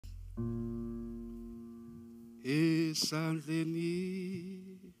Esandleni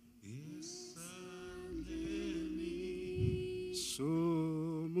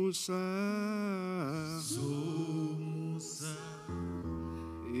somusa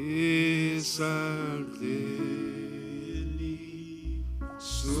esandleni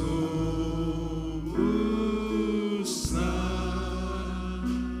somusa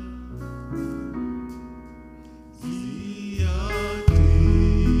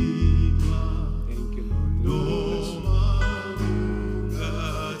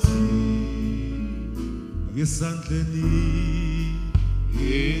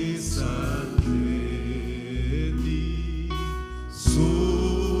Esandleni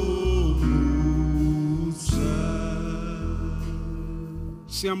somusa.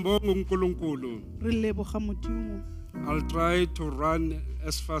 Siyambonga uNkulunkulu. Re leboga Modimo. I'll try to run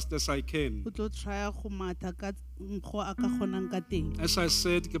as fast as I can. O tlo try go matha ka nkgo a ka kgonang ka teng. As I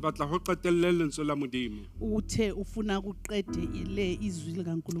said, ke batla ho qetelle lentswe la Modimo. Uthe ufuna ukuqede ile izwi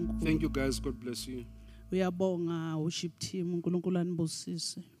lika uNkulunkulu. Thank you guys, God bless you. Uyabonga worship team uNkulunkulu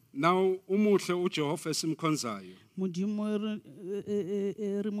anibusise. Now umuhle uJehova esimkhonzayo. Modimo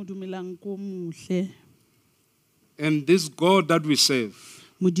re modumelang ko muhle. And this God that we serve,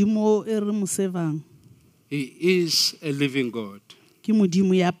 Modimo re mo servang. He is a living God. Ke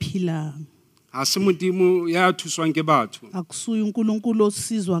modimo ya philang. Ha se modimo ya thuswang ke batho. Akusuye uNkulunkulu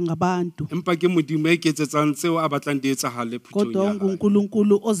osizwa ngabantu. Empa ke modimo e ketsetsang tseo a batlang di etsahale phutong Kodwa ya hae.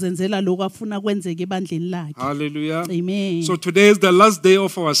 uNkulunkulu ozenzela lokho afuna kwenzeke ebandleni lakhe. Hallelujah. Amen. So today is the last day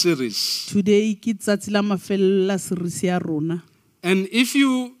of our series. Today ke tsatsi la mafelo la series ya rona. And if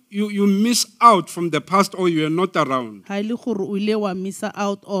you miss out from the past or you are not around, Ha ile gore o ile wa miss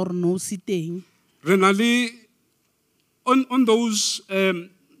out or no siteng. renali on those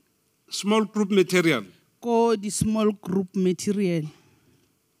small group material, Ko the small group material.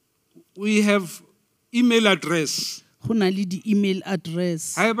 we have email address. Go na le di email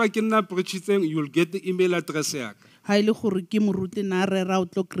address. Haeba ke nna preachitseng, you will get the email address ya ka. Ha ile gore ke moruti na re ra o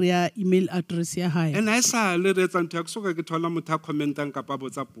tlo kry email address ya hae. And I sa le retsa ntho ya ke soka ke thola motho a commentang kapa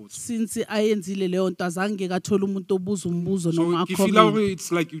botsa potso. Since ayenzile leyo nto azange kathola umuntu obuza umbuzo So noma ke feel comment. like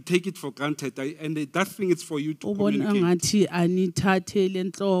it's like you take it for granted, and that thing is for you to Ubona communicate. ngathi anithathele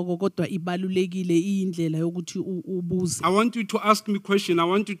enhloko kodwa ibalulekile indlela yokuthi ubuze. I want you to ask me question. I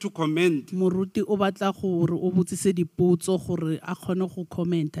want you to comment. Moruti o batla gore o botsise dipotso gore a kgone go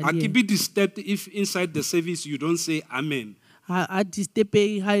commenta I le. can be disturbed if inside the service you don't say amen. A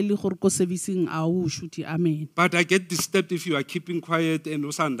disturbe ha ile gore ko servicing a o shuti amen. But I get disturbed if you are keeping quiet and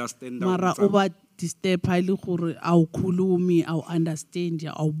also understand. Mara o ba disturb ha ile gore a o khulumi a o understand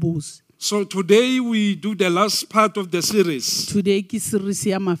ya a o buze. So today we do the last part of the series. Today ke series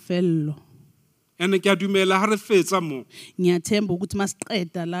ya mafello. And ke a dumela ha re fetsa mo. Ngiyathemba ukuthi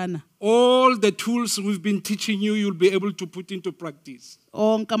masiqeda lana All the tools we've been teaching you, you'll be able to put into practice.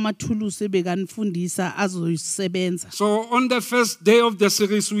 onke amathulusi bekanifundisa azoyisebenza. So on the first day of the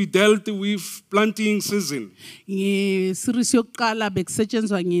series, we dealt with planting season. Ngeseries yokuqala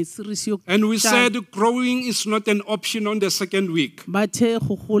bekusetshenzwa ngeseries yokuqala. And we said growing is not an option on the second week. Bathe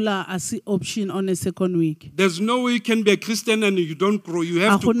go gola asi option on a second week. There's no way you can be a Christian and you don't grow. You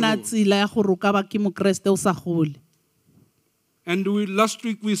have to Agona grow. tsela ya gore o ka ba ke mokreste o sa gole. And last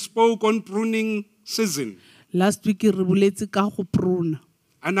week we spoke on pruning season. Last week re boletse ka go pruna.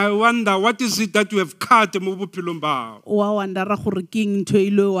 And I wonder, what is it that you have cut mo bophelong ba hao? O a wondera gore ke eng ntho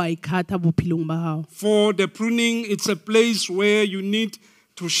ile wa ikhatha bophelong ba hao. For the pruning, it's a place where you need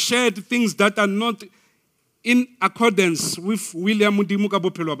to shed things that are not in accordance with William Modimo ka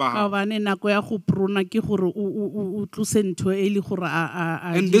bophelo ba Ka hao. bane nako ya go pruna ke gore o tlose ntho e le gore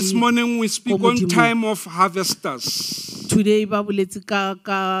a And this morning we speak on Modimo. time of harvesters. Today ba boletse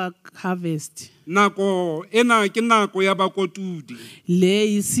ka harvest. Nako ena ke nako ya bakotudi.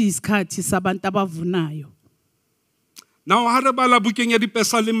 Le isikhathi sabantu abavunayo. Now ha re bala bukeng ya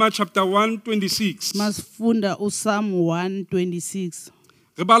diPsalm chapter 126. Masifunda uPsalm 126.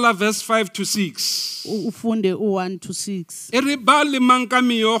 Re bala verse 5 to 6. Ufunde u1 to 6. E re ba lemang ka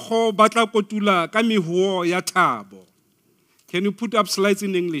meogo ba tla kotula ka mehuo ya thabo. Can you put up slides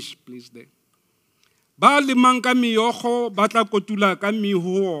in English please there? Ba lemang ka meogo ba tla kotula ka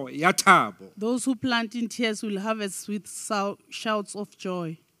mehuo ya thabo. Those who plant in tears will harvest with shouts of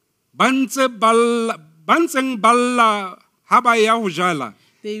joy. Ba ntseng balla ha ba ya ho jala.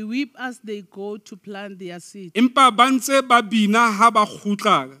 They weep as they go to plant their seed, Empa ba ntse ba bina ha ba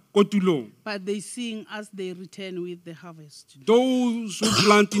kgutla kotulong. but they sing as they return with the harvest. Those who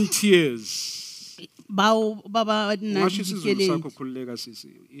plant in tears. Bao baba na Ngasho isizulu dikeledi. sakho khululeka sisi.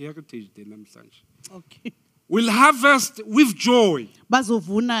 Heritage de namhlanje. Okay. will harvest with joy.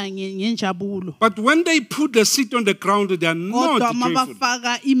 bazovuna ngenjabulo. But when they put the seed on the ground, they are Kodwa not joyful.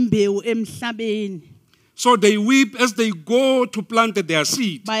 mabafaka imbewu emhlabeni So they weep as they go to plant their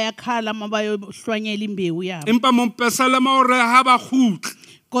seed. bayakhala mabayohlwanyela imbewu yabo. Empa mompesela maore ha ba kgutla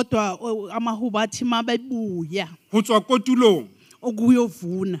Kodwa amahubo athi mabebuya ho tswa kotulong,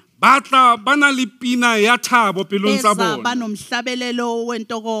 okuyovuna batla bana le pina ya thabo pelong tsa eza bona. banomhlabelelo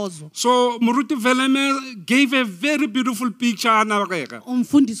wentokozo. So Moruti Veleme gave a very beautiful picture.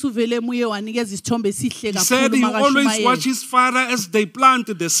 Umfundisi uVelemu uye wanikeza isithombe esihle He said kakhulu he always watched makashumayela. his father as they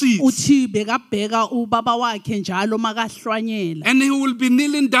plant the seeds. Uthi bekabheka ubaba wakhe njalo makahlwanyela. And he will be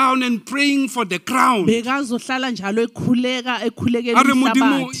kneeling down and praying for the crown. Bekazohlala njalo ekhulekela Are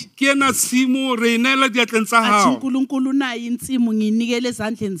Modimo umhlabathi. ke ena tshimo re inela diatleng tsa Athi hao. uNkulunkulu nayi insimu nginikele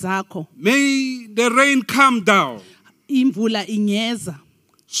ezandleni zakho. May the rain come down Imvula ingeza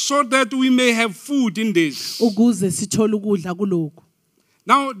so that we may have food in this. ukuze sithole ukudla kuloko.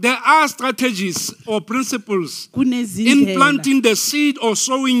 Now, there are strategies or principles in Kunezindlela planting the seed or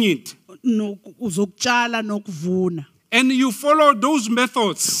sowing it. uzokutshala nokuvuna. And you follow those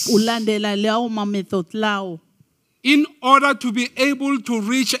methods Ulandela lawo ma method lawo in order to be able to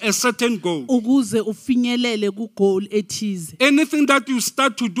reach a certain goal. ukuze ufinyelele ku goal ethize. Anything that you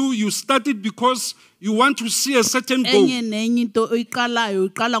start to do, you start it because you want to see a certain goal. Enye nenye into oyiqalayo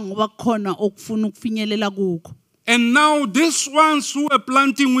uyiqala ngoba kukhona okufuna ukufinyelela kukho. And now these ones who are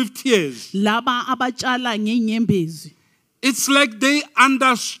planting with tears, Laba abatshala ngenyembezi it's like they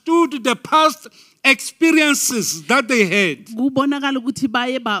understood the past experiences that they had. kubonakala ukuthi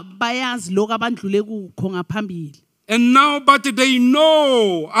bayazi lokho abandlule kukho ngaphambili. And now, but they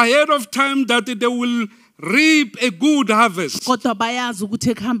know ahead of time that they will reap a good harvest. Kodwa bayazi ukuthi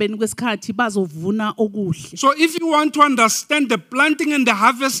ekuhambeni kwesikhathi bazovuna okuhle. So if you want to understand the planting and the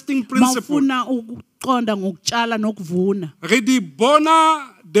harvesting principle, Mawufuna ukuqonda ngokutshala nokuvuna. re di bona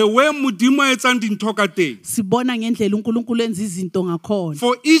the way Modimo a etsang dintho ka teng. Sibona ngendlela uNkulunkulu enza izinto ngakhona.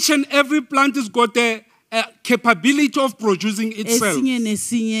 For each and every plant has got a capability of producing itself. Esinye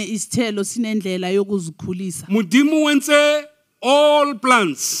nesinye isithelo sinendlela yokuzikhulisa. Modimo wenze all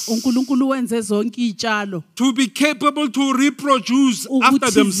plants uNkulunkulu wenze zonke izitshalo to be capable to reproduce after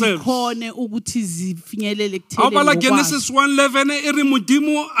ukuthi themselves. zikhone ukuthi zifinyelele Abala ekutheleni Genesis ngokwazo. 1:11 iri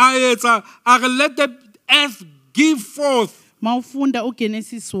Modimo a etsa a re let the earth give forth. Mawufunda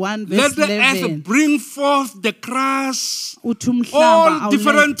uGenesis 1 Let verse the earth 11 bring forth the grass, uthi umhlaba all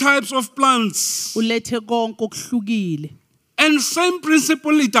different types of plants. ulethe konke okuhlukile. And same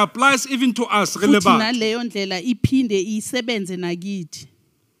principle it applies even to us. Futhi Relevant. naleyo ndlela iphinde isebenze nakithi.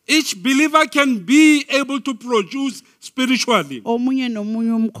 Each believer can be able to produce spiritually. Omunye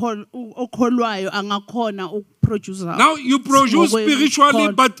nomunye okholwayo angakhona ukuproduce. Now you produce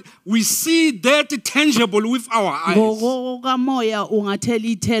spiritually, but we see that tangible with our eyes. ngokokamoya ungathela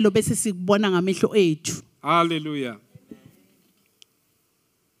ithelo bese sikubona ngamehlo ethu. Hallelujah.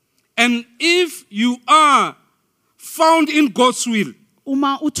 And if you are found in God's will,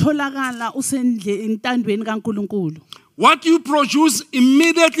 Uma utholakala entandweni kaNkulunkulu. what you produce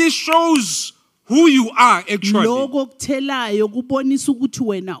immediately shows who you are actually. Lokho kuthelayo kubonisa ukuthi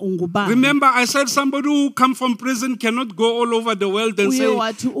wena ungubani. Remember, I said somebody who come from prison cannot go all over the world and say,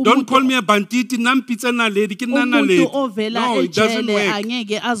 don't call me a bandit, nampitsa Naledi, ke nna Naledi. Umuntu ovela No, it doesn't ejele work.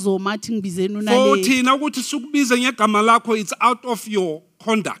 angeke azoma athi ngibizeni For uNaledi. thina ukuthi sikubize ngegama lakho, it's out of your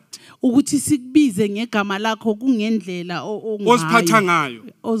conduct. Ukuthi sikubize ngegama lakho kungendlela Oziphatha ngayo.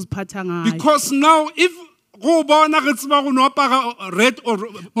 oziphatha ngayo. Because now if go bona re tseba go no apara red or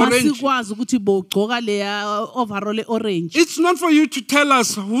orange, Masikwazi ukuthi bogcoka leya overall orange. it's not for you to tell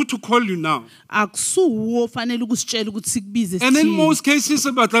us who to call you now. Akusuwo fanele ukusitshela ukuthi sikubize And in sithini. most cases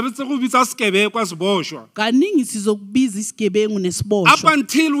batla betse go bitsa skebekwa seboshwa. Kaningi sizokubiza isigebengu Up nesibosho.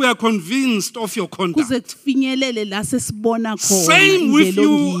 until we are convinced of your conduct. Kuze kufinyelele la sesibona khona. Same with indlela you,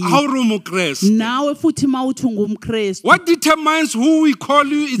 ongiyo. how Krest. Nawe futhi mawuthi ungumKristu. What determines who we call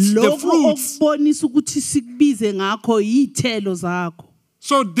you? It's the Lokho fruits. okubonisa ukuthi sikubize ngakho yithelo zakho.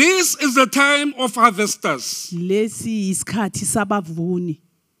 So this is the time of harvesters. Lesi isikhathi sabavuni.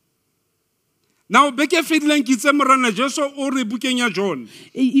 Now, beke fedileng kitse morana Jesu o re bukeng ya John.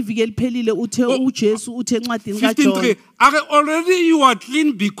 Ivike liphelile uthe uJesu uthe encwadini 15:3. kaJohn. Are already you are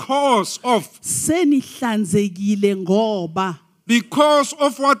clean because of. Senihlanzekile ngoba because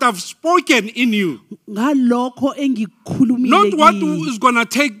of what I've spoken in you. ngalokho engikukhulumile Not what kini. is going to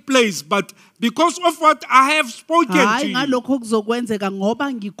take place, but because of what I have spoken to Hayi you. ngalokho kuzokwenzeka ngoba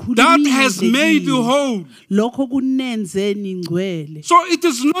That ngikhulumile has made you kini. whole. Lokho kunenze ningcwele. So it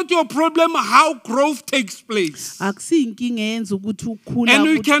is not your problem how growth takes place. Akusiyinkinga yenza ukuthi ukhula And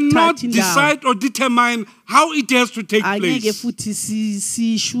we cannot kuthathe indawo. decide or determine how it has to take Angeke place. futhi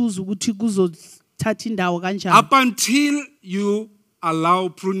sishuze ukuthi kuzothatha indawo kanjani. Up until you allow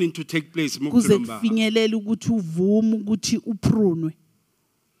pruning to take place. Kuze Mukulumba. kufinyelele ukuthi uvume ukuthi uprunwe.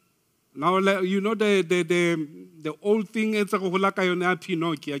 Now you know the old thing it's like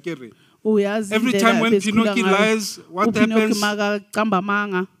Pinocchio. Akere. Uyazi Every indlela time when ebesikhula Pinocchio ngayo. lies, what UPinocchio happens? makaqamba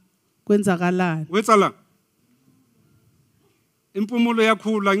amanga kwenzakalani. Wetsala. Impumulo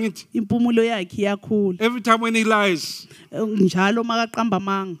yakhula ngithi. Impumulo yakhe iyakhula. Every time when he lies, Njalo makaqamba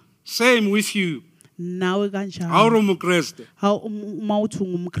amanga same with you. nawe kanjalo. Awuro muKreste. Mawuthi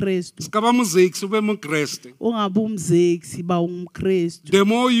ungumKristu Sikaba muziki ube muKreste. ungabe umzeki ba ungumKristu. The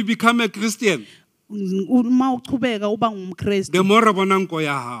more you become a Christian, Uma uchubeka uba ngumKristu the more rabona nko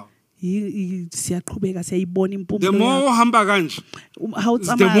ya hao. siyaqhubeka siyayibona The impumulo more yakho. uhamba kanje, How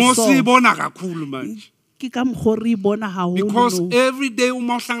the more siyibona kakhulu manje. ke ka mkhori ibona Because haholo. every day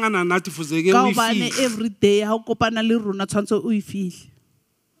uma uhlangana nathi fuzeke Ka bane uyifihle. every day ha o kopana le rona tshwantse o ifihle.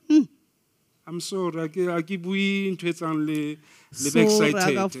 I'm sorry, aki bui ntwe tsang le So be excited.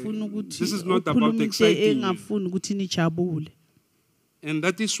 akafuna ukuthi This is not about ukhulume into exciting you. engafuni ukuthi nijabule. And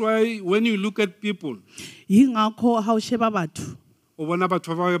that is why when you look at people, Yingakho ha usheba bathu ubona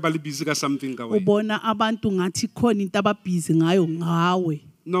batho ba ba le busy ka something ka wena. ubona abantu ngathi khona into ababhizi ngayo ngawe.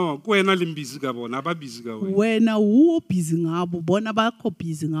 No, kuwena le busy ka bona, aba busy ka wena. Wena uwo busy ngabo bona bakho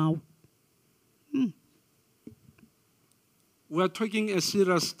busy ngawo. We are talking a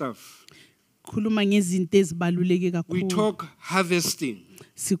serious stuff. Khuluma ngezinto ezibaluleke We kakhulu. talk harvesting.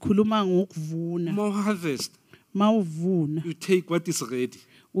 Sikhuluma ngokuvuna. More harvest. Mawuvuna You take what is ready.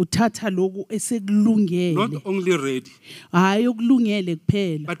 uthatha lokhu esekulungele. Not only ready, Hayi okulungele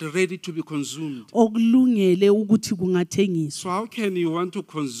kuphela. but ready to be consumed. Okulungele ukuthi kungathengiswa. So how can you want to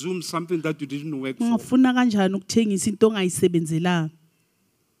consume something that you didn't work for? Ungafuna kanjani ukuthengisa into ongayisebenzelanga?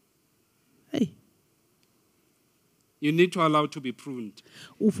 Hey, You need to allow to be pruned.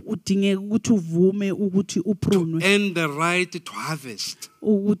 udingeka ukuthi uvume ukuthi uprunwe, And the right to harvest.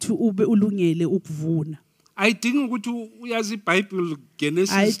 ukuthi ube ulungele ukuvuna. I think ukuthi uyazi iBhayibheli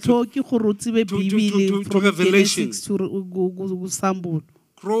Genesis to Ayithoki gore o tsebe to Bibele from Revelation. Genesis to kuSambulo.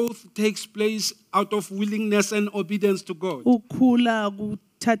 growth takes place out of willingness and obedience to God. Ukhula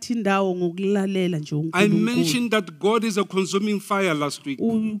kuthatha indawo ngokulalela nje I uNkulunkulu. mentioned that God is a consuming fire last week.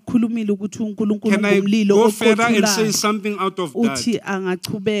 Ukhulumile ukuthi uNkulunkulu Can I ngumlilo go further and say oqothulayo. something out of Uthi that?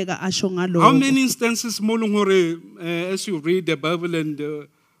 angachubeka asho How ngalokho. many instances as you read the Bible and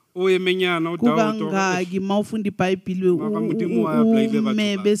oyemenyana Kukangaki mawufunda iBhayibheli Maka Modimo wa apply-ile batho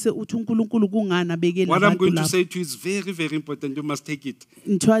ume ba. bese uthi uNkulunkulu kungana bekela What I'm abantu going to lapho. say to you is very, very important. You must take it.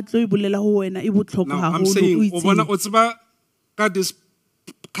 Ntho a tlo ibolela ho wena e botlhokwa Now, I'm haholo o saying, itseng. o tseba ka this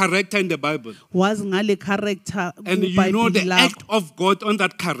character in the Bible. Wazi ngale character And you know the kuBhayibheli act lakho. of God on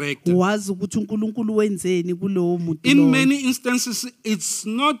that character. Wazi ukuthi uNkulunkulu wenzeni kulowo muntu In lowo. many instances, it's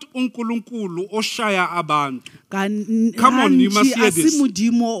not uNkulunkulu oshaya abantu, Come Come on, you must hear this.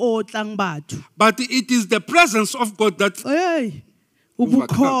 Asimudimo o tlang batho. but it is the presence of God that Hey.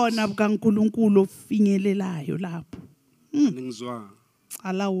 Ubukhona bukaNkulunkulu ofinyelelayo lapho. Ngizwa.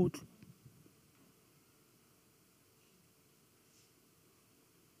 Ala utlo.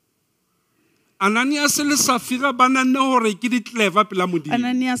 Ananias le Safira ba nanne hore ke di clever pela Modimo.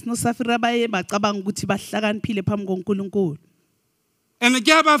 Ananias no Safira baye bacabanga ukuthi bahlakaniphile phambi koNkulunkulu. And ke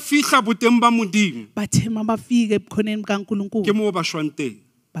ha ba fihla boteng ba Modimo, Bathema bafike ebukhoneni ke bukaNkulunkulu mo ba shwang teng.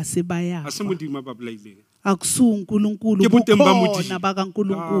 base baya. Ha se Modimo a ba bolaileng. Akusu uNkulunkulu Ke boteng ba bukhona Modimo.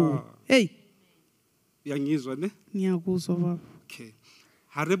 bakaNkulunkulu. Hey, Ya ngizwa ne? ngiyakuzwa baba. Okay.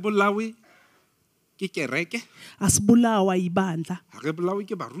 Ha re bolawe ke kereke, Asibulawa ibandla, ha re bolawe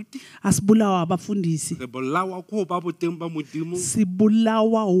ke baruti, asibulawa abafundisi. re bolawa ko ba boteng ba Modimo.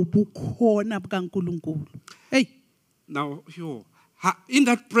 Sibulawa ubukhona bukaNkulunkulu. Hey, Now, in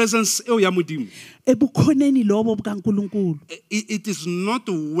that presence eo ya Modimo, ebukhoneni lobo bukaNkulunkulu. it is not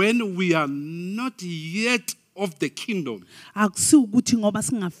when we are not yet of the kingdom akusi ukuthi ngoba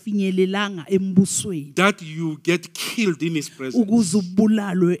singafinyelelanga embusweni that you get killed in his presence. ukuze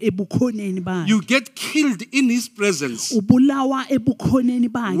ubulalwe ebukhoneni bakhe You get killed in his presence. ubulawa ebukhoneni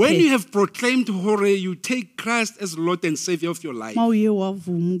When you bakhe have proclaimed hore, you take Christ as Lord and Savior of your life. mawuye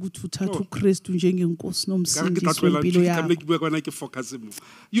wavuma ukuthi uthatha uKristu njengenkosi nomsindisi wempilo yakho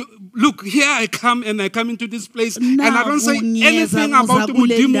You look here, I come into this place and I don't say anything about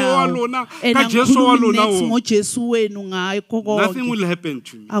Modimo wa lona, ka Jesu wa lona o. ngoJesu wenu ngakho Nothing konke will happen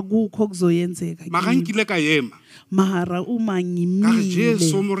to me. akukho kuzoyenzeka Mara nkile ka yema. mara uma Ka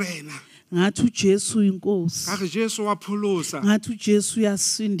Jesu ngimile morena. ngathi uJesu inkosi Ka Jesu wa pholosa. ngathi uJesu Ene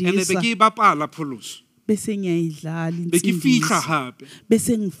uyasindisa be ke bapala pholoso. bese ngiyayidlala Be ke fihla insindisi hape.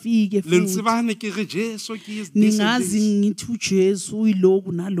 bese ngifike Le futhi ntsibane ke re Jesu ke is this and ningazi this. ngithi uJesu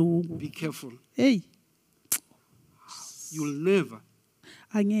uyiloku naloku Be careful. hey You'll never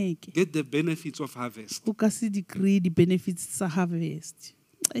angeke get the benefits of harvest. o ka se degree di benefits sa harvest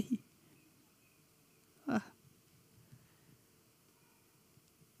hey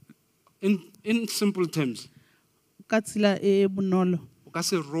In simple terms, ka tsela e bonolo o ka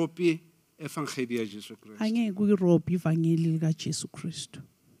se rope evangeli ya Jesu Christ. angeke uyirobe ivangeli lika Jesu Kristu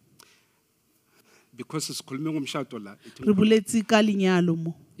Because sikhulume ngomshado la. re boletsi ka lenyalo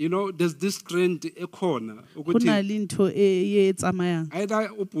mo You know, there's this trend ekhona go ukuthi na le ntho e tsamayang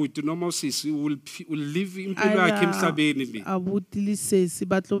either ubhuti noma usisi will live impilo yakhe emhlabeni le. abuti le sesi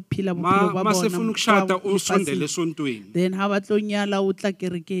ba tlo phela bophelo ba Ma sefuna bona ukushada kwa usondele lefatsheng. esontweni Then ha ba tlo nyala o tla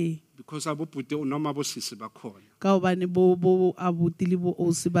kerekeng because abobhuti noma abosisi bakhona. ka hobane bo abuti le bo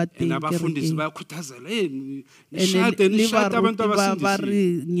osi ba And teng abafundisi kerekeng bayakhuthazela ene le nishade abantu ba abasindisiwe.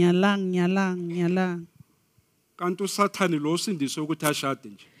 re nyalang Kanti usathani lo usindiswe ukuthi ashade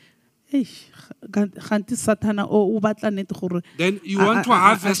nje. ganti sathana o batla nete gore Then you want to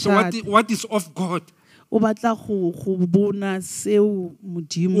harvest what is of God. o batla go bona seo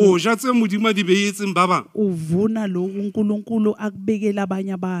modimo O ja tse modimo di beetseng ba bang. uvuna lokhu uNkulunkulu akubekela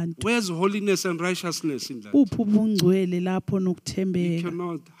abanye abantu Where's holiness and righteousness in that? uphu bungcwele lapho You nokuthembeka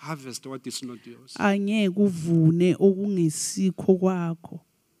cannot harvest what is not yours. angeke uvune okungesikho kwakho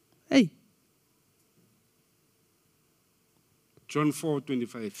hey John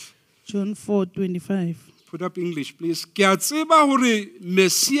 4:25. John 4:25 Put up English, please. Ke a tseba hore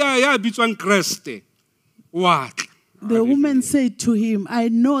Messiah ya bitswang Kriste. What? The woman said to him, I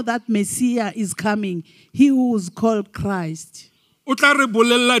know that Messiah is coming, he who is called Christ. O tla re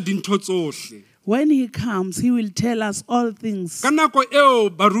bolella dintho tsohle. When he comes, he will tell us all things. Ka nako eo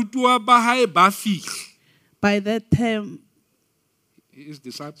barutuwa ba hae ba fihle. By that time, His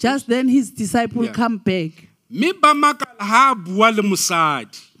disciples. just then his disciple Yeah. come back. Me ba makala ha bua le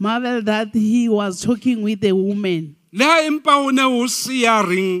mosadi. Marvel that he was talking with a woman, Le ha empa o ne o se ya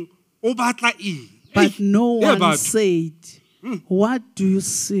reng o batla eng? but no Yeah, one but- said, what do you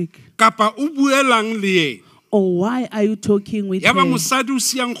seek? Kapa o buelang le yena. Or why are you talking with Ya ba her? mosadi o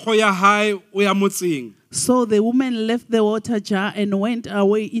siang kgo ya hae o ya motseng. So the woman left the water jar and went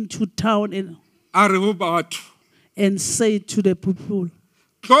away into town A re ho batho. and said to the people,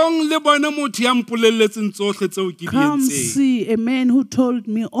 Tlong le bone motho ya mpolelletseng tsohle tseo ke di come entseng. see a man who told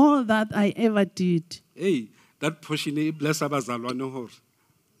me all that I ever did. Hey, that portion e bless abazalwane hore.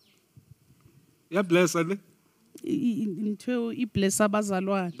 Ya bless le. Into e bless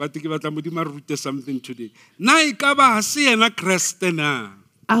abazalwane. But ke batla modimo a re rute something today. Na e ka ba ha se yena Kriste na.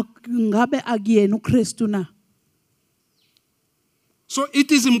 Ngabe akuyena uKristu na? So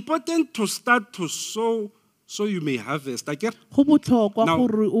it is important to start to sow so you may harvest. Akere? Go botlhokwa Now-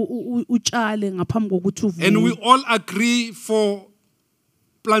 gore o tshale ngaphambi kokuthi And we uvune. all agree for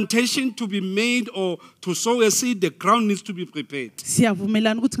plantation to be made or to sow a seed, the ground needs to be prepared.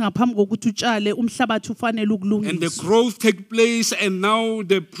 Siyavumelana ukuthi ngaphambi kokuthi utshale umhlabathi ufanele And the ukulungiswa. growth take place and now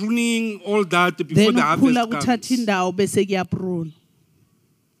the pruning, all that before Then the ukukhula harvest kuthatha comes. indawo bese kuyapruna.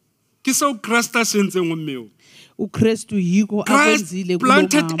 Ke seo Christ a se entseng ho mmeo. uKristu yiko Christ akwenzile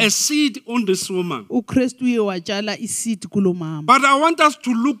planted kulomama a seed on this woman. uKristu uye watshala iseed kulomama But I want us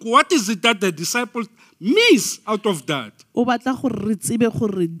to look, what is it that the disciples miss out of that? o batla gore re tsebe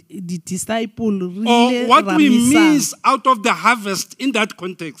gore di disciple re Or ile what ra we misa miss out of the harvest in that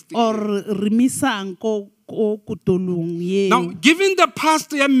context. or re misang ko kutolong ye Now, given the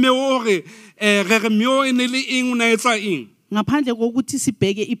past ya mmeo re re mmeo e ne le eng o na etsa eng? ngaphandle kokuthi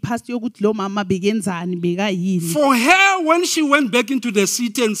sibheke ipast yokuthi lo mama bekenzani bekayini For her, when she went back into the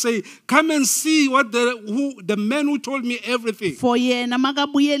city and say, come and see what the man who told me everything. for yena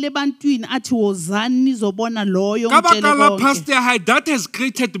makabuyele ebantwini athi wozani nizobona loyo Ka ngitshele baka la konke past ya hae, that has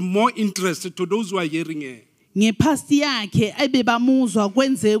created more interest to those who are hearing her. ngepast yakhe ebebamuzwa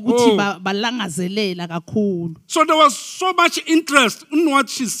kwenze ukuthi Oh. balangazelela kakhulu. So there was so much interest in what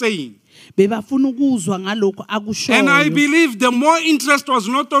she's saying. Bebafuna ukuzwa ngalokho And I akushoyo. believe the more interest was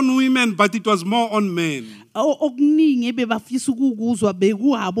not on women, but it was more on men. Okuningi bebafisa ukuzwa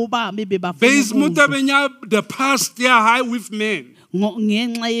bekuhabo bami Base bebafuna ukuzwa. mutabenya the past they are high with men.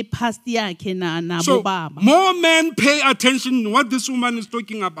 Ngenxa yepast yakhe nabo So baba. more men pay attention to what this woman is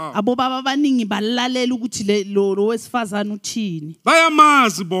talking about. Abo baba baningi balalela ukuthi lo wesifazana uthini.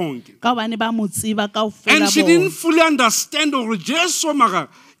 Bayamazi bonke. Kabane bamutsiba kawufela And she didn't bona. fully understand or just so mara.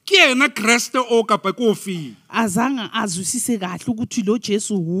 Ke yena Kreste o kapa ko fi. Azanga azwisise kahle ukuthi lo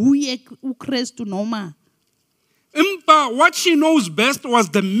Jesu uye uKristu noma. Impa, what she knows best was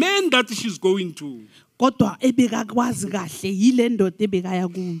the man that she's going to. Kodwa ebekakwazi kahle yile ndoda ebekaya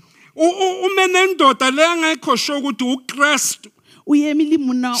kuyo. Umenendoda le angekho sure ukuthi uKristu. Uyemili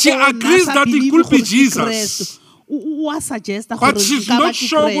muna She agrees that it could be Jesus. Suggesta But she's not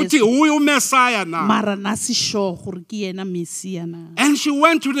sure ukuthi uyu Messiah now. mara nasi sure gore ke yena Messiah na. And she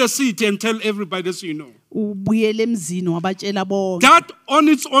went to the city and tell everybody, so you know. Ubuyele emzini wabatshela bonke. That on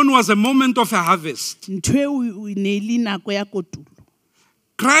its own was a moment of a harvest. Ntwe nelinako ya kotulo.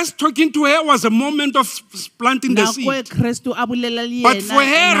 Christ talking to her was a moment of planting the Nako seed. Kristu abulela yena. But for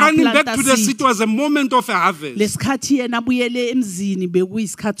her running back to the city was a moment of a harvest. Lesikhathi yena abuyele emzini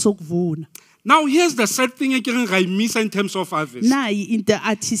bekuyisikhathi sokuvuna. Now here's the sad thing in terms of harvest. Nayi into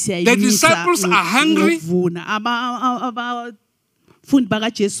athi siyayimisa. The disciples are hungry. Ngokuvuna. Abafundi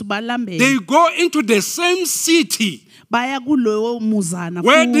bakaJesu balambele. They go into the same city Baya kulowo muzana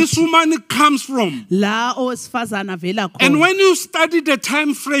where futhi. this woman comes from. La owesifazana vela And khona. when you study the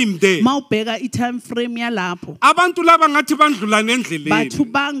time frame there, Mawubheka I-time frame yalapho. abantu laba ngathi bandlula nendleleni.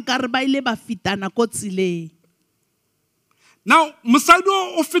 Batho bankare ba ile ba fitana ko tseleng. Now, mosadi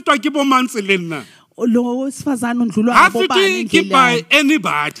o fetwa ke bo mantseleng na. Lo wesifazana undlulwa Ha ngabo fetwe bani ke by endleleni.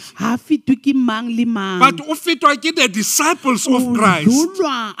 anybody. Ha fitwe ke mang le mang. But o fetwa ke the disciples of Christ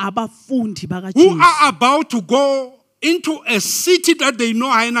Undlulwa abafundi who bakaJesu. are about to go into a city that they know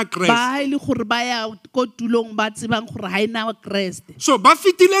haina Christ. Ba ile gore ba ya ko tulong ba tsebang gore ha ina Kriste. So ba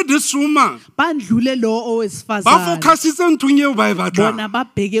fitile this woman. Ba ndlule lo Ba owesifazana. focusitse nthong eo ba e batlang. Bona ba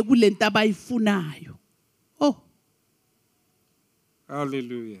bheke kulento abayifunayo. Oh,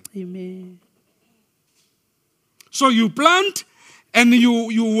 Hallelujah. amen. So you plant and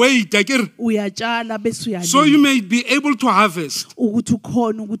you wait, akere, Uyatshala bese so you uyalima may be able to harvest. ukuthi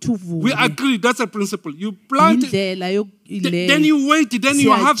ukhona ukuthi We uvune. agree, that's a principle. You plant, Indlela then you wait, then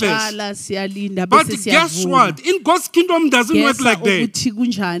you harvest. Siyatshala siyalinda But bese guess siyavuna. what? In God's kingdom doesn't work Gesa like that. ukuthi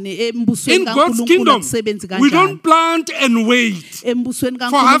kunjani embusweni In God's kaNkulunkulu kingdom, akusebenzi we kanjani. don't plant and wait. Embusweni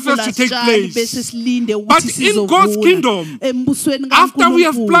for harvest to take kaNkulunkulu place. bese silinde But ukuthi in God's sizovuna. kingdom, Embusweni after we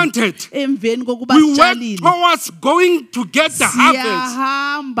have kaNkulunkulu planted, emveni kokuba we work sitshalile towards going to get the harvest.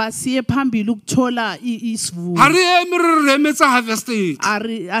 siyahamba siye phambili ukuthola isivuno. Ha re eme re remetse harvest it.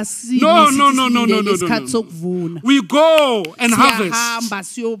 Ari asimi No, no, no, no, no, no, no, isikhathi no. sokuvuna. We go and harvest. Siyahamba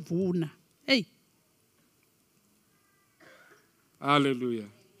siyovuna. Hey, Hallelujah.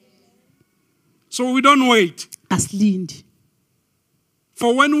 So we don't wait. asilindi.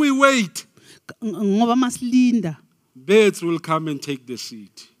 For when we wait, Ngoba masilinda birds will come and take the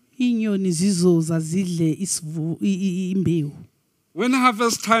seed. inyoni zizoza zidle imbewu. When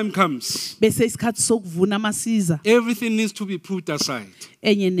harvest time comes, Bese isikhathi sokuvuna masiza everything needs to be put aside.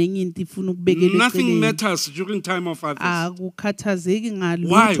 enye nenye into ifuna ukubekela Nothing eceleni. matters during time of harvest. Akukhathazeki ngalutho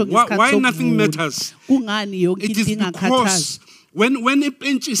Why? ngesikhathi Why nothing sokuvuna. matters? Kungani yonke It into is ingakhathazi? because when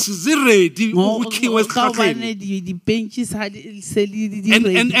ipentshisi ziredi ukukhiwa Ngokubane esihlahleni, the benches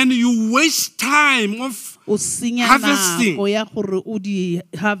selidi and you waste time of usinya harvesting. nako ya gore o di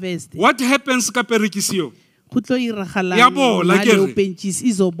harvest. what happens ka perekisio. Go tlo iragala Ya bola, ngale kere. benches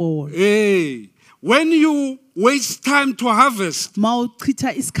izobola. Hey, when you waste time to harvest,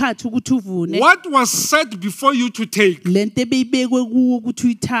 Mawuchitha isikhathi ukuthi uvune what was said before you to take, lento ebeyibekwe kuwo ukuthi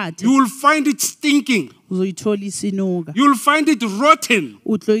uyithathe you will find it stinking. uzoyithola isinuka. You will find it rotten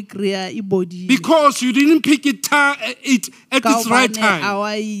Utlo ikrea ibody because you didn't pick it at its right time.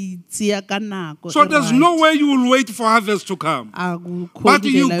 awayitsiya kanako. So there's no way you will wait for harvest to come. But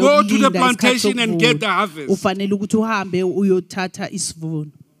you go to the plantation and get the harvest. Ufanele ukuthi uhambe uyothatha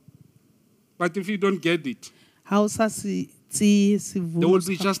isivuno. But if you don't get it, Hawusasitsiye there will isivuno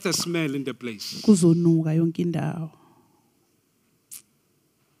be just a smell in the place. kuzonuka yonke indawo.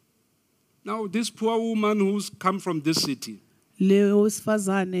 Now, this poor woman who's come from this city, Leyo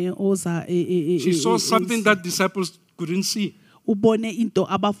sifazane oza she saw something that disciples couldn't see. ubone into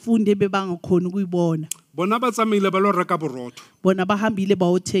abafundi bebangakhona ukuyibona. Bona ba tsamaile ba lo reka borotho. Bona bahambile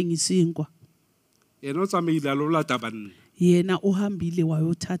bayothenga isinkwa. Yena o tsamaile a lo lata banna. yena uhambile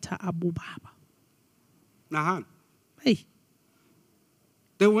wayothatha abobaba. Nahana. Hey,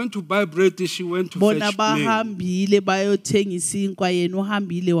 They went to buy bread, she went to bona fetch men. bahambile bayothengisa inkwa, yena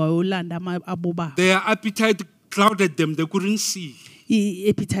uhambile wayolanda abobaba. Their appetite clouded them, they couldn't see.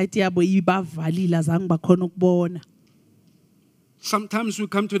 I-appetite yabo ibavalile azange bakhona ukubona. Sometimes we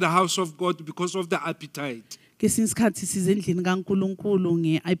come to the house of God because of the appetite, Kesinye isikhathi size endlini kaNkulunkulu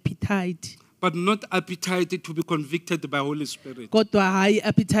nge-appetite, but not appetite to be convicted by Holy Spirit, kodwa hayi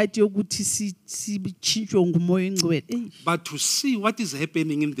appetite yokuthi sitshintshwe ngumoya oyingcwele. but to see what is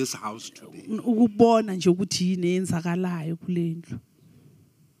happening in this house today. Ukubona nje ukuthi yini eyenzakalayo kule ndlu.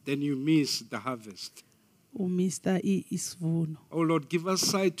 Then you miss the harvest. Mr. isivuno. Oh Lord, give us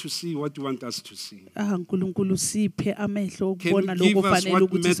sight to see what you want us to see. Nkulunkulu siphe amehlo Can okubona you give lokho us fanele what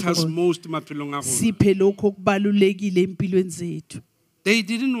ukuthi matters sikubone. most maphelong a rona? Siphe lokho okubalulekile empilweni zethu. They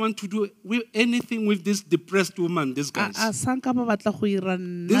didn't want to do anything with this depressed woman, these guys. Asanka ba batla go ira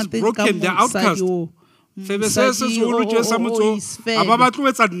This broken, they're outcast. Febe se seholo tje sa motho a ba batlo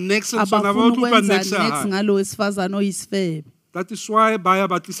etsa next and sona ba utlwa next ha. ngalo wesifazana oyisifebe. That is why baya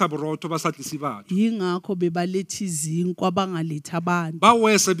batlisa borotho ba sa tlisi batho. Yingakho bebalethi izinkwa bangaletha abantu. Ba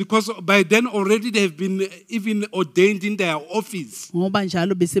wese because by then already they have been even ordained in their office. Ngoba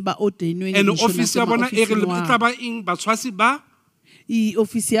njalo bese ba ordainwe And office ya bona e re letla ba ing ba tshwasi ba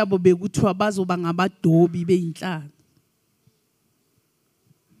i-office yabo bekuthiwa bazoba ngabadobi beyinhlanga.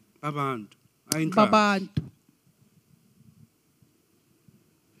 abantu ayinhla. Babantu.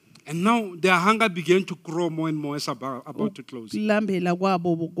 And now their hunger began to grow more and more as about to close. Lambela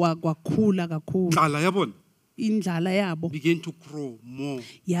kwabo kwakhula kakhulu. Ndlala yabona Indlala yabo began to grow more.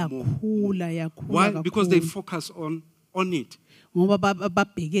 yakhula Why? kakhulu. Because they focus on it. Ngoba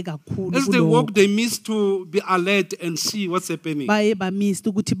babheke kakhulu As they kulokho. walk, they miss to be alert and see what's happening. Baye bamist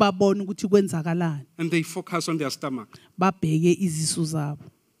ukuthi babone ukuthi kwenzakalani. And they focus on their stomach. Babheke izisu zabo.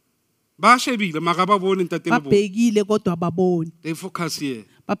 Bashebile maka ba bone ntate le bona. Babhekile kodwa baboni. They focus here.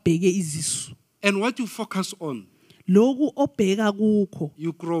 Babheke izisu. And what you focus on, Lokhu obheka kukho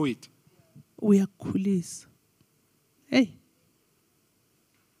you grow it. uyakukhulisa. Hey,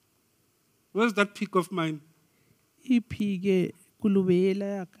 Where's that peak of mine? iphike kulubeyela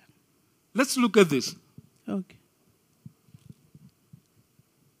yaka. Let's look at this. Okay.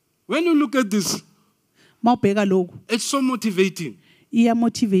 When you look at this, Mawubheka lokhu it's so motivating. iya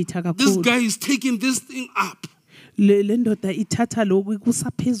motivate This kakhulu. guy is taking this thing up. Le ndoda ithatha lokhu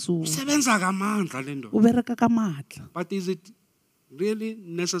kusaphezulu. Sebenza ngamandla le ndoda. Ubereka kamatla. But is it really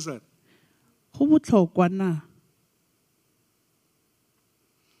necessary? Go botlhokwa na?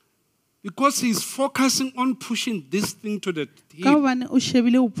 Because he's focusing on pushing this thing to the Ka hill. hobane o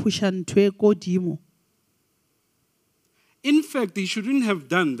shebile o pusha ntho e kodimo. In fact, he shouldn't have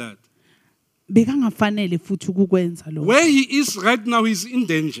done that. Bekangafanele futhi ukukwenza lokho. Where he is right now, he's in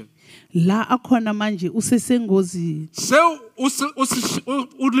danger. La akhona manje usesengozini. So,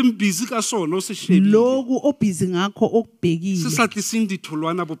 busy ka sona, o se shebile. Lokhu obhizi ngakho Se okubhekile. sa tliseng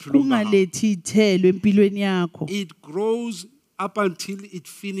ditholwana bophelong ba hao. Ungalethi ithelo empilweni yakho. It grows up until it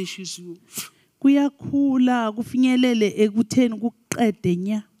finishes you. Kuyakhula kufinyelele ekutheni kuqede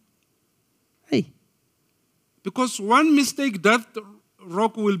nya. Hey, Because one mistake, that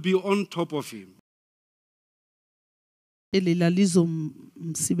rock will be on top of him. elela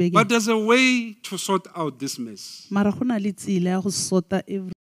lizomsibekela. But there's a way to sort out this mess. Mara khona le tsela ya go sota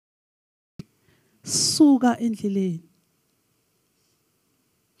every. Suka endleleni.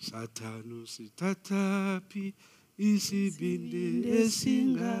 Satanu sitatapi isibinde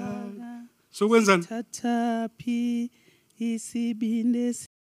esingaka. So wenzani? Thathapi isibinde.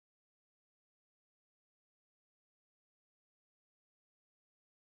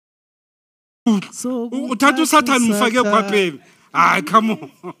 Uthatha uSathane mfake ekhwapheni. Hayi, come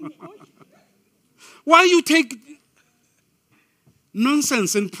on. Why you take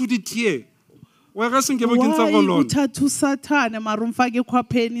nonsense and put it here? Whereas ngebe ke ntse go Why lona. uthatha uSathane mara umfake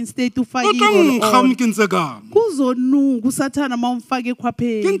ekhwapheni instead ufake O tlo i-roll nkga on? mo ke ntse kang. Kuzonuka uSathane ma umfake Ke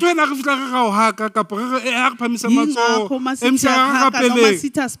ekhwapheni. ntho ena re fitla re ga o haka kapa re e ha phamisa Yingakho matsogo. masithi Emsa ga yakhaka noma pele.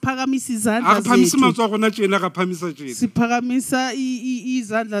 sithi asiphakamisa Ha izandla re phamisa zethu. matsogo gona tjena ga phamisa tjena. Siphakamisa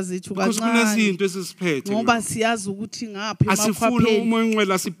izandla zethu Because kancane. kunezinto esisiphethe. Ngoba siyazi ukuthi ngapha Asifuni emakhwapheni umoya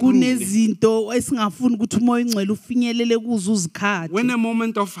ongcwele asiphune. kunezinto esingafuni ukuthi umoya ongcwele ufinyelele kuzo uzikhathi. When a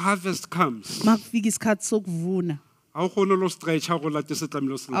moment of harvest comes, Makufika isikhathi sokuvuna ha o kgone lo stretcha go late se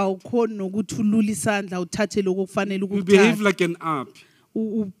tlamelo se. awukhoni nokuthi ulule isandla uthathe lokho kufanele You behave ukuthatha. like an ape.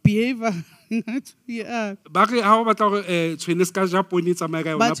 Ubehave ngathi yeah. Ba re ha o batla go tshwene ska ja poni tsamaya ka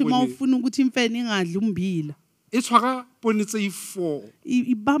yona Bathi poni. mawufuna ukuthi imfene ingadli umbila e tshwara pone tse 4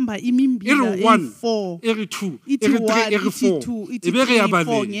 ibamba e imimbila re 1 4 e re 2 e ithi re 3 1 e re ithi 4 2 e ithi be re ya 3 4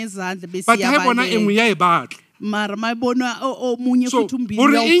 baleng ngezandla but ha bona besiyabalela engwe ya e batla mara mayibona omunye so futhi umbili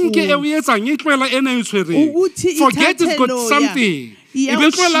hore inke e o uyawufuna etsang e tloela ena e tshwereng ukuthi forget it's got ithathe loya, something e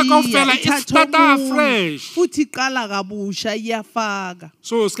be tloela kaofela e starta fresh futhi iqala kabusha iyafaka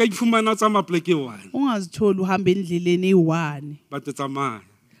so ska ifumana tsa mapleke 1 ungazithola uhamba endleleni e1 but tsamaya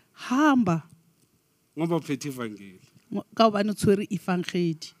hamba ngoba uphethe ivangeli ka ubani utshwere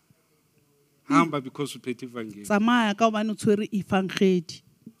ifangedi hamba because uphethe ivangeli tsamaya ka ubani utshwere ifangedi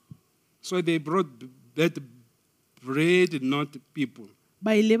so they brought that bread not people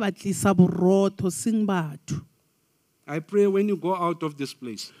ba ile ba tlisa borotho seng batho I pray when you go out of this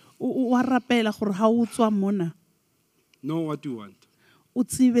place wa rapela gore ha o tswa mona know what you want o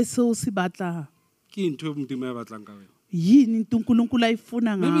tsebe seo se batlang ke ntho e modimo ya batlang ka wena yini uNkulunkulu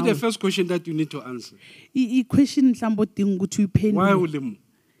ayifuna maybe the ngawe first question that you need to answer I question mhlambo dinga ukuthi why uyiphendule o le mo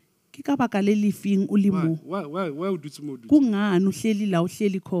ke ka baka le lefing o le mo why o dutse mo dutse kungani uhleli la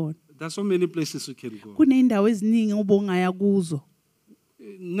uhleli khona there's so many places you can go kuneyindawo eziningi obongaya kuzo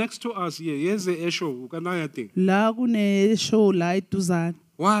next to us here here's a air show ukana ya thing la kune show la eduzana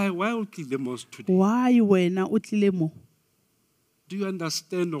why o tlile most today why wena o tlile mo do you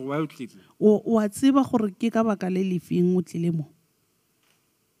understand why o tlile wa tseba gore ke ka baka le lefing o tlile mo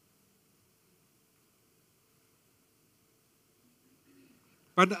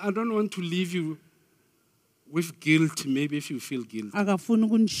but I don't want to leave you with guilt maybe if you feel guilty akafuni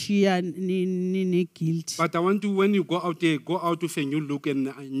kunishiya ne guilt but I want to when you go out there go out with a new look and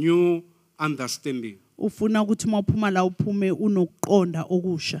a new understanding ufuna ukuthi mawuphuma la uphume unokuqonda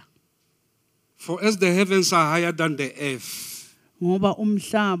okusha for as the heavens are higher than the earth ngoba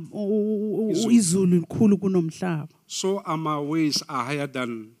umhlaba izulu likhulu kunomhlaba so my ways are higher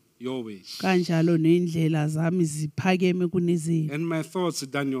than your ways kanjalo neindlela zami ziphakeme kunezenu and my thoughts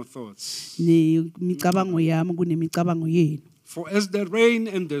than your thoughts nemicabango yami kunemicabango yenu for as the rain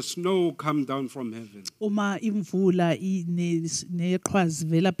and the snow come down from heaven uma imvula neqhwazi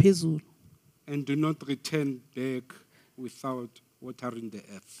vela phezulu and do not return back without watering the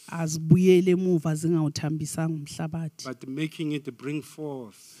earth azibuyele emuva zingawuthambisanga umhlabathi but making it bring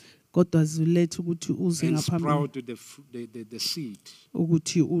forth kodwa zilethe ukuthi uze and ngaphambili sprout the seed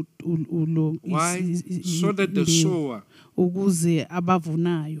ukuthi why so that the sower ukuze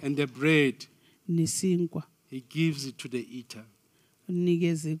abavunayo and the bread nesinkwa he gives it to the eater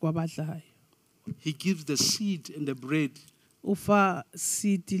unikeze kwabadlayo he gives the seed and the bread ufa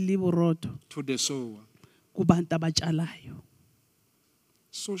seed liboroto to the sower kubantu abatshalayo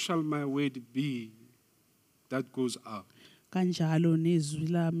so shall my word be that goes out kanjalo nezwi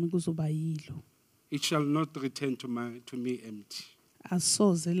lami kuzoba yilo it shall not return to me empty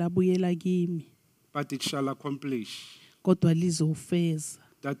asoze labuyela kimi but it shall accomplish kodwa lizofeza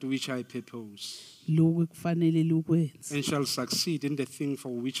that which I purpose lokho kufanele likwenze and shall succeed in the thing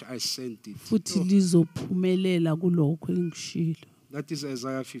for which I sent it futhi lizophumelela kulokho engishilo that is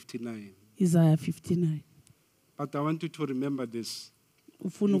Isaiah 59 Isaiah 59 but I want you to remember this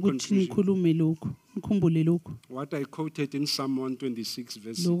ufuna ukuthi nikhulume lokho nikhumbule lokho what I quoted in Psalm 126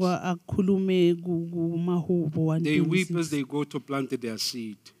 verse 6 lokho akukhulume kumahubo they weep as 126 they go to plant their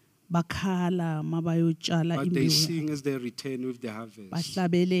seed bakhala mabayotshala but they imbewu sing as they return with the harvest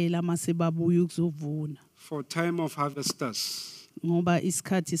bahlabelela mase babuya ukuzovuna for time of harvesters ngoba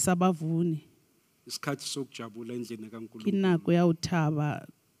isikhathi sabavuni isikhathi sokujabula endlini kaNkulunkulu kinako yawuthaba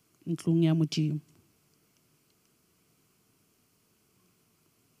inhlungu yamujimo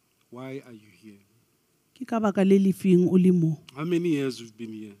why are you here ke ka baka le lefing o le mo how many years you've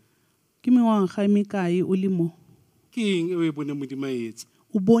been here ke mengwaga mekae o le mo ke eng e bone modimo etsa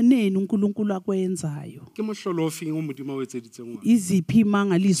o boneni uNkulunkulu akwenzayo ke mohlolo ofeng o modimo o etseditseng wa iziphi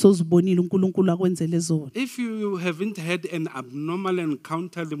imangaliso ozibonile uNkulunkulu akwenzele zona if you haven't had an abnormal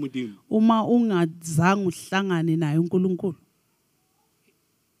encounter le modimo uma ungazange uhlangane naye uNkulunkulu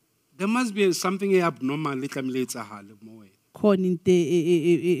there must be something abnormal le tlamile etsagale mo wena khona into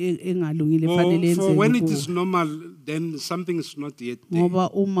engalungile fanele for when it yenze is normal then something is not yet there ngoba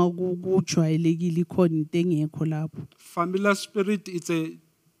uma kujwayelekile khona into engekho lapho familiar spirit it's a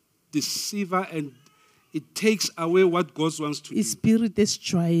deceiver and it takes away what God wants to do ispirit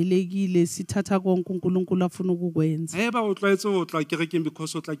esijwayelekile sithatha konke uNkulunkulu afuna ukukwenza haeba o tlaetse o tla kerekeng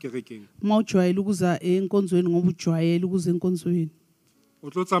because o tla kerekeng uma ujwayele ukuza enkonzweni ngoba ujwayele ukuza enkonzweni o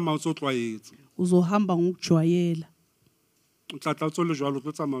tlo tsamaya o tso tlwaetse uzohamba ngokujwayela o tla tla o tso le jwalo o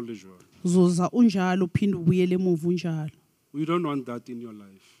tlo tsamaya o le jwalo uzoza unjalo uphinde ubuyele emuva unjalo we don't want that in your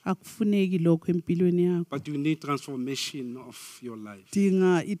life akufuneki lokho empilweni yakho but you need transformation of your life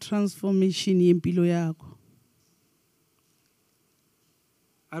dinga itransformation yempilo yakho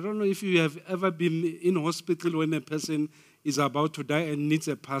I don't know if you have ever been in hospital when a person is about to die and needs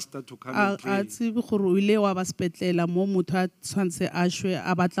a pastor to come and A pray. tsebe gore o ile wa ba sepetlela mo motho a tshwantse a shwe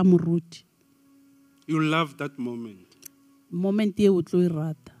a batla moruti. You love that moment. Moment e o tlo e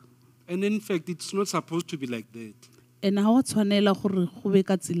rata. And in fact, it's not supposed to be like that. And ha wa tshwanela gore go be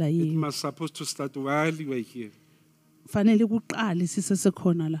ka tsela It eo. must supposed to start while you are here. Fanele kuqale sise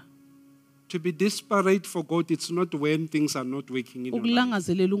la. To be desperate for God, it's not when things are not working in your life.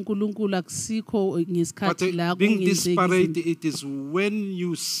 Ukulangazelela uNkulunkulu akusikho But ngesikhathi la being kungenzeki desperate, izinto. it is when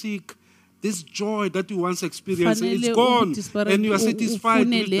you seek this joy that you once experienced. It's Fanele gone, u-desperate, and you are satisfied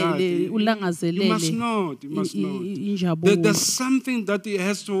with that. ulangazelele You must not. You must not. There's something that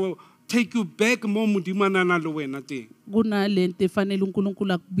has to take you back more mudimanana lo wena teng. kunalento efanele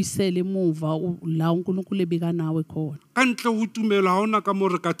uNkulunkulu akubisele emuva la uNkulunkulu ebeka nawe khona. Kantle ho tumelo ha ona ka mo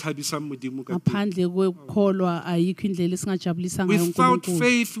re ka thabisang modimo ka teng. Ngaphandle kokukholwa ayikho indlela esingajabulisa ngayo Without uNkulunkulu.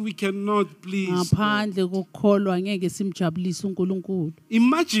 faith, we cannot please God. Ngaphandle kokukholwa ngeke simjabulise uNkulunkulu.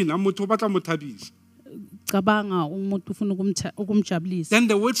 Imagine motho o batla mo thabisa. Cabanga umuntu ufuna ukumjabulisa. Then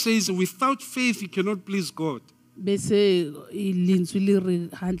the word says, without faith, you cannot please God. Bese ilinzwi liri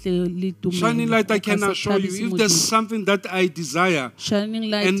handle lidumela. Shining light, I can assure you, if there's something that I desire,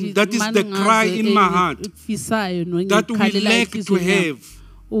 Shining light, and that is the cry in my heart, that we lack to have,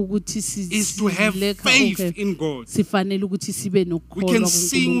 is to have faith in God. We can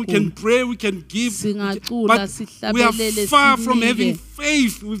sing, we can pray, we can give, but we are far from having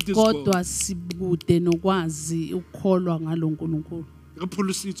faith with this God. Kodwa sibude nokwazi ukukholwa ngalo uNkulunkulu. Re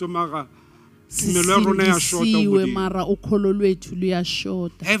pholositswe mara tumelo ya rona ya short of Sisiwe body. mara ukholo lwethu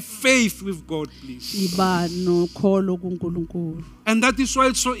luyashota. Have faith with God, please. Iba nokholo kuNkulunkulu. And that is why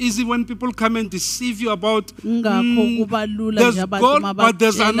it's so easy when people come and deceive you about Ngakho kuba lula there's nje abantu God, but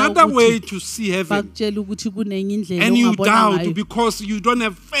there's another way to see heaven. bakutshela ukuthi kunenye indlela And you ongabona doubt ngayo because you don't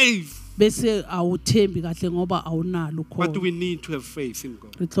have faith. bese awuthembi kahle ngoba awunalo But ukholo. we need to have faith in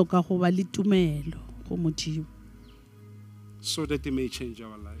God Re tloka go ba le tumelo go Modimo so that He may change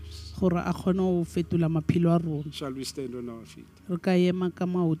our lives. gore a kgone go fetola maphelo a rona. Shall we stand on our feet? Re ka ema ka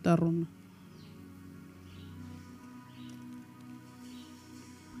maoto a rona.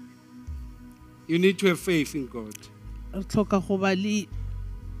 You need to have faith in God. Re tloka go ba le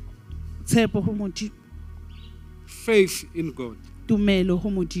tshepo go Modimo, Faith in God. tumelo go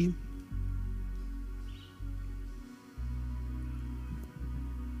Modimo.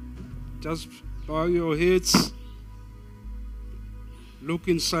 Just bow your heads. Look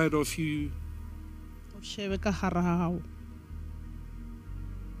inside of you. O shebe ka gare ga gago.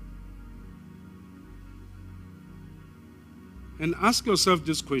 And ask yourself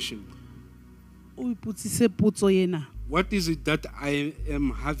this question. O iputsise potso ena. What is it that I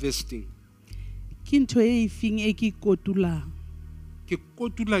am harvesting? Ke ntho e feng e ke kotulang? Ke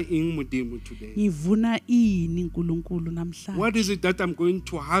kotula eng Modimo today? Ngivuna ini uNkulunkulu namhlanje? What is it that I'm going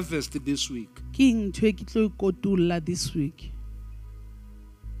to harvest this week? Ke ntho e ke tlo ikotula this week?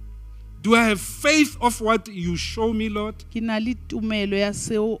 Do I have faith of what you show me, Lord? Ke na le tumelo ya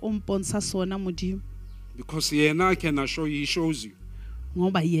seo o mpontsha sona Modimo, Because yena I can assure you, He shows you.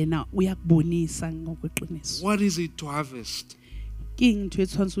 ngoba yena uyakubonisa ngokweqiniso. What is it to harvest? Ke ntho e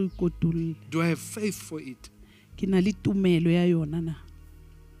tshwantse o ikotule. Do I have faith for it? Ke na le tumelo ya yona na?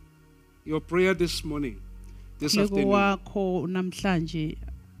 Your prayer this morning, this Lego afternoon, wakho namhlanje,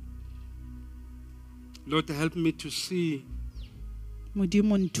 Lord, help me to see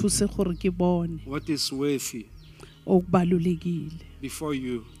Modimo nthuse gore ke bone what is worthy okubalulekile before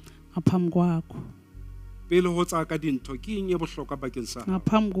you. ngaphambi kwakho, Pele ho tsa ka dintho ke eng e bohlokwa bakeng sa hao?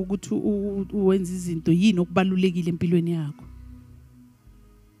 ngaphambi kokuthi uwenze izinto yini okubalulekile empilweni yakho.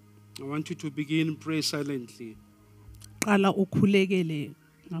 I want you to begin pray silently. Qala ukhulekele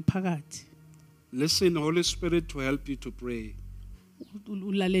ngaphakathi. Listen, Holy Spirit, to help you to pray.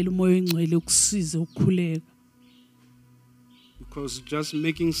 Ulalele umoya engcwele ukusize ukukhuleka. Because just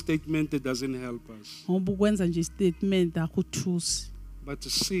making statement, it doesn't help us. Ngoba ukwenza nje statement akuthusi, But to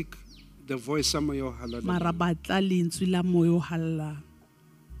seek the voice of your mara batla lentswe la moya o hallang.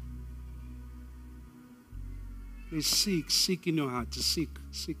 Please seek in your heart, seek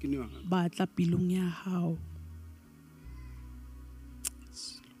in your heart. Batla pilong ya hao.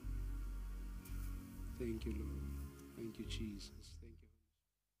 Thank you, Lord. Thank you, Jesus.